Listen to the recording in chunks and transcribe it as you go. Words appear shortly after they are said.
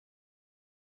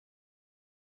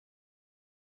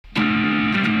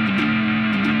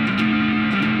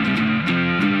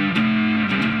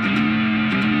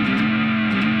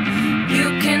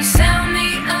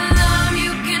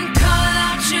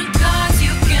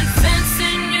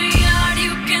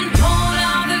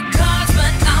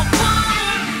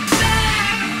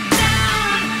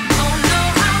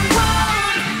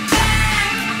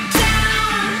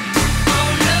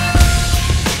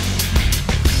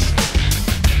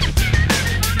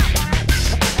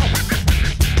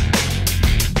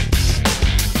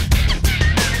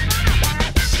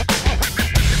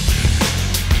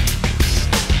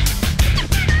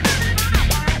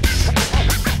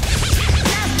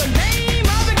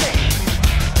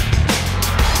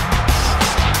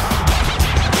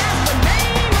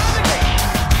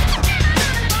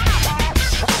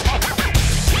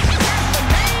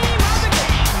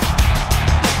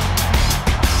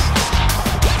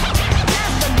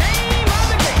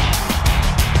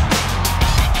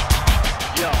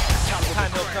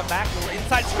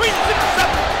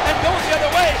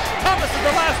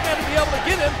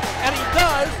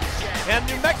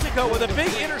Mexico with a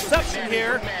big interception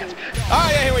here. All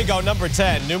right, here we go. Number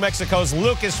 10, New Mexico's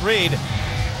Lucas Reed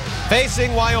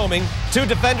facing Wyoming. 2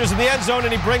 defenders in the end zone,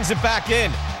 and he brings it back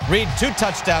in. Reed 2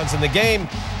 touchdowns in the game.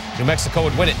 New Mexico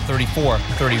would win it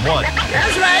 34-31.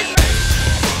 That's right.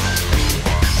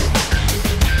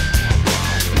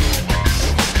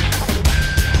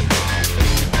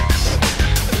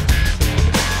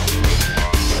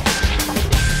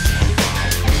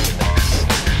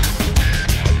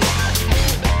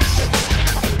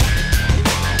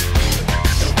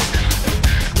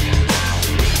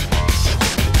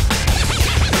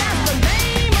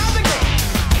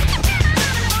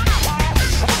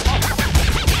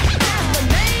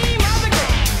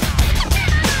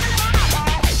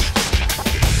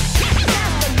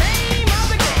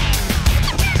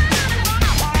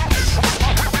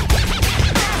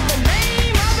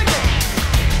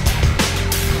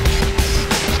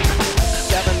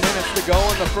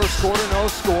 The first quarter, no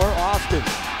score. Austin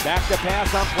back to pass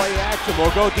on play action.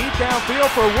 Will go deep downfield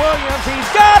for Williams. He's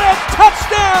got it!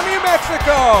 Touchdown, New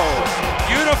Mexico!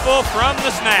 Beautiful from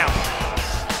the snap.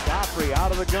 Godfrey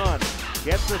out of the gun.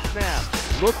 Gets the snap.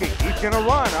 Looking. He's going to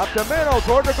run up the middle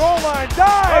toward the goal line.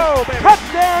 Dive!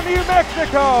 Touchdown, New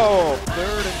Mexico!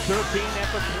 3rd and 13 at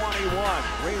the 21.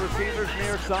 3 receivers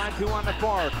near side, 2 on the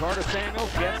far. Carter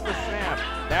Samuels gets the snap.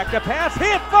 Back to pass.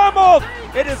 Hit, fumbled!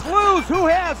 It is Luz who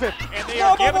has it. And they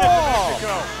are giving it to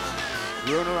Mexico.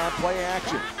 Bruner on play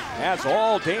action. Has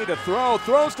all day to throw.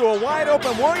 Throws to a wide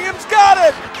open Williams. Got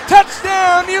it!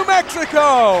 Touchdown, New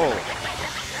Mexico!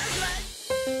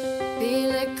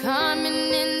 Feel it coming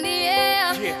in the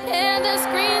air. Hear the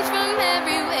screams from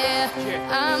everywhere.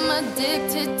 I'm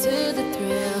addicted to the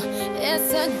thrill.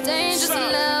 It's a dangerous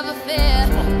love affair.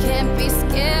 Can't be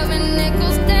scared when it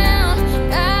goes down.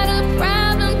 Got a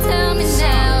problem, tell me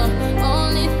now.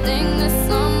 Only thing that's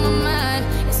on my mind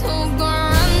is who gonna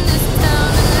run this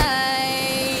town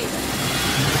tonight.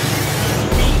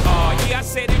 We are, yeah, I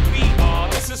said it, we are.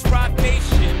 This is Rock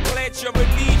Nation. Pledge your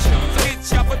allegiance.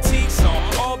 Hit your fatigue song.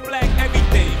 All black,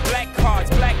 everything. Black cars,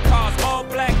 all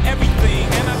black, everything.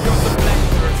 And I got the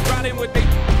blackbirds riding with they.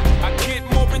 I get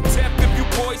more in depth if you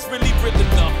boys really real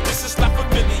enough. This is not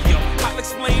familiar. I'll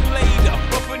explain later.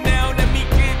 But for now, let me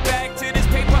get back to this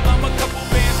paper. I'm a couple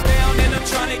bands down and I'm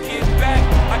trying to get back.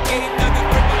 I gave another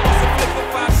grip. I was a flip for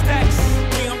 5 stacks.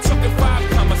 Yeah, I'm talking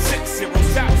 5,6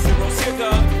 zeros, dot zeros. Here the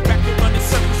back to run the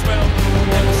circles well.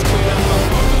 Never square up.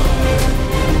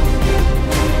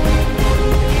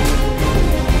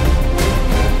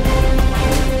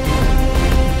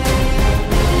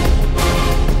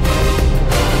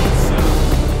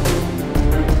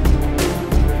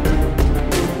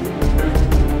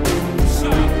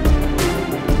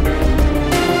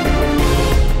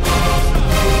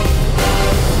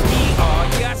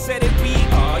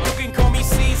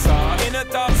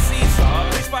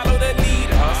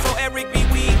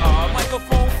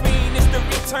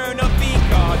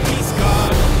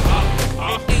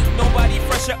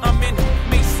 I'm in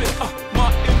Mason,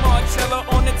 Martin Martella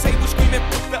on the table screaming.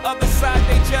 The other side,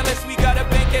 they jealous. We got a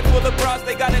banquet full of bras,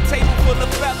 they got a table full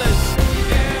of fellas.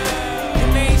 Yeah.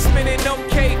 And they ain't spinning no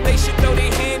cake, they should throw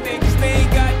their hand in, cause they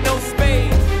ain't got no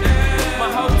space. Yeah.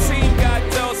 My whole team got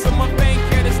dough, so my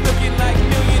banquet is looking like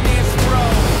millionaires, bro.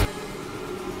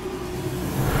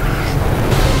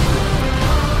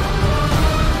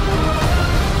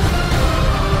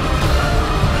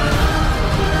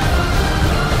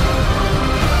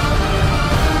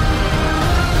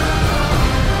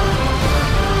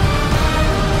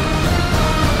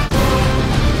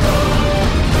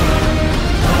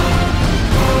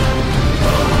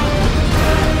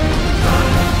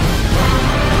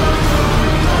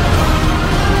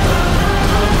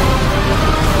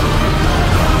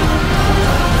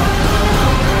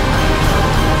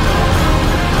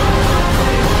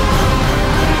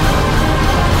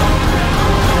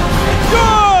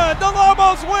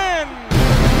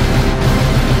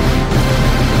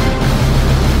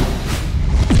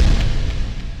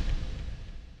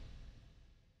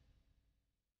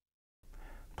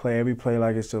 Play every play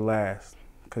like it's your last,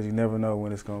 because you never know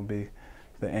when it's going to be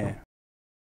the end.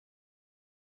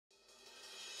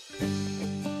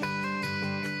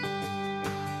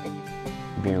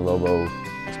 Being Lobo,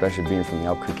 especially being from the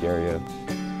Elk Creek area,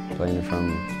 playing in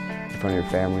front of your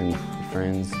family and your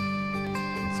friends,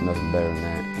 it's nothing better than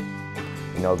that.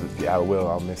 You know,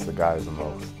 I'll miss the guys the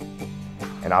most.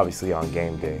 And obviously on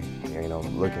game day, you know,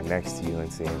 looking next to you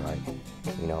and seeing like,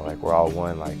 you know, like we're all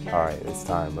one, like, all right, it's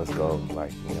time, let's go.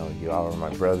 Like, you know, you all are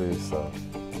my brothers, so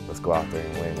let's go out there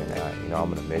and win. And, you know, I'm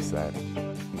gonna miss that.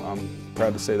 I'm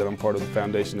proud to say that I'm part of the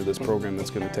foundation of this program that's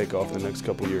gonna take off in the next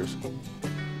couple years.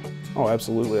 Oh,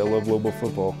 absolutely. I love Lobo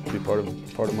Football. Be part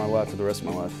of my life for the rest of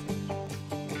my life.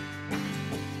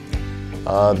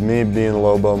 To me, being a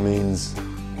Lobo means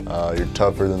you're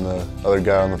tougher than the other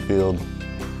guy on the field.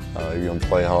 You're going to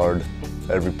play hard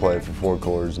every play for 4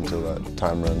 quarters until that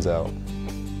time runs out.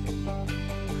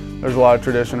 There's a lot of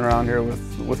tradition around here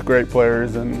with great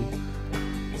players, and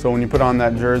so when you put on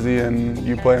that jersey and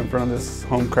you play in front of this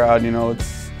home crowd, you know,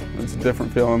 it's a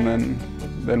different feeling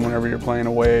than whenever you're playing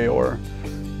away, or,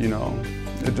 you know,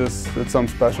 it's something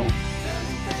special.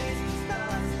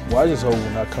 Well, I just hope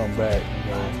when I come back,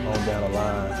 you know, on down the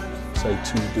line, say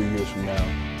 2 or 3 years from now,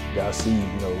 that I see,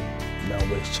 you know, Mountain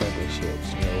West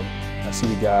championships, you know. I see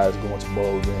the guys going to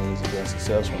bowl games and being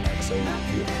successful, and I can say,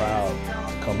 be proud,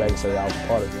 come back and say I was a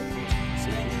part of it.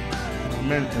 It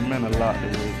meant a lot to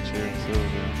me, Cherry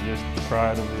Silver. Just the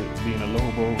pride of it, being a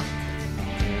Lobo,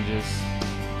 and just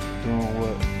doing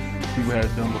what people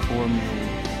had done before me,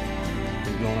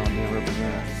 and going out there and representing.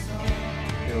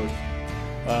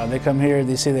 They come here,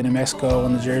 they see that New Mexico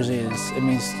on the jersey it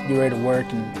means be ready to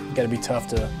work, and you got to be tough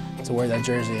to wear that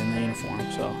jersey and the uniform.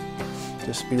 So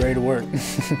just be ready to work.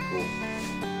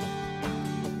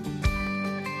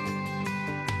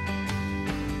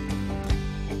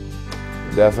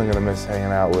 Definitely gonna miss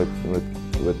hanging out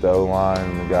with the O-line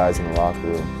and the guys in the locker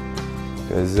room.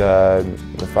 Because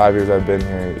the 5 years I've been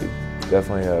here,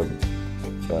 definitely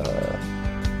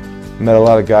met a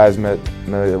lot of guys, met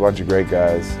a bunch of great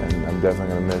guys, and I'm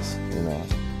definitely gonna miss, you know,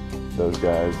 those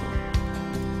guys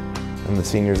and the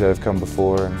seniors that have come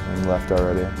before and left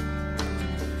already.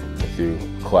 Through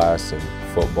class and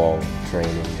football and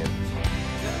training and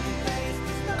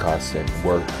constant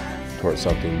work towards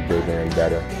something bigger and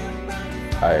better,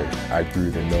 I grew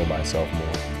to know myself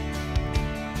more.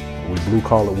 We're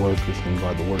blue-collar workers, and we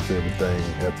like to work for everything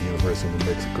at the University of New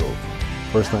Mexico.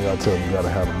 First thing I tell them, you got to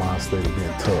have a mind state of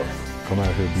being tough. Come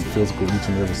out here, be physical each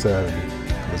and every Saturday.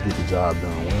 Let's get the job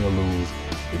done, win or lose.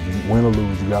 If you win or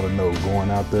lose, you got to know going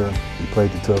out there, you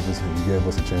played the toughest, and you gave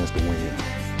us a chance to win.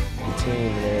 The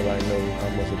team and everybody knows how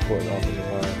much important offensive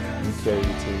line. You carry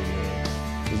the team, man.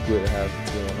 It's good to have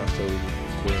the team on our shoulders.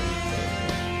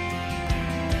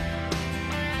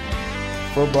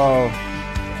 Football,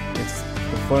 it's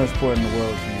the funnest sport in the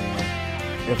world to me.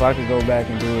 If I could go back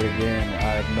and do it again,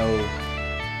 I know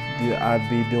I'd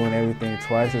be doing everything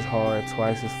twice as hard,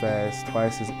 twice as fast,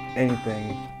 twice as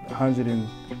anything, 100 and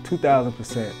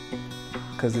 2,000%,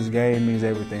 because this game means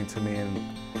everything to me. And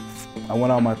I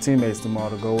want all my teammates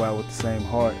tomorrow to go out with the same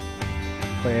heart,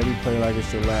 play every play like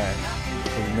it's your last,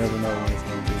 because you never know when it's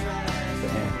going to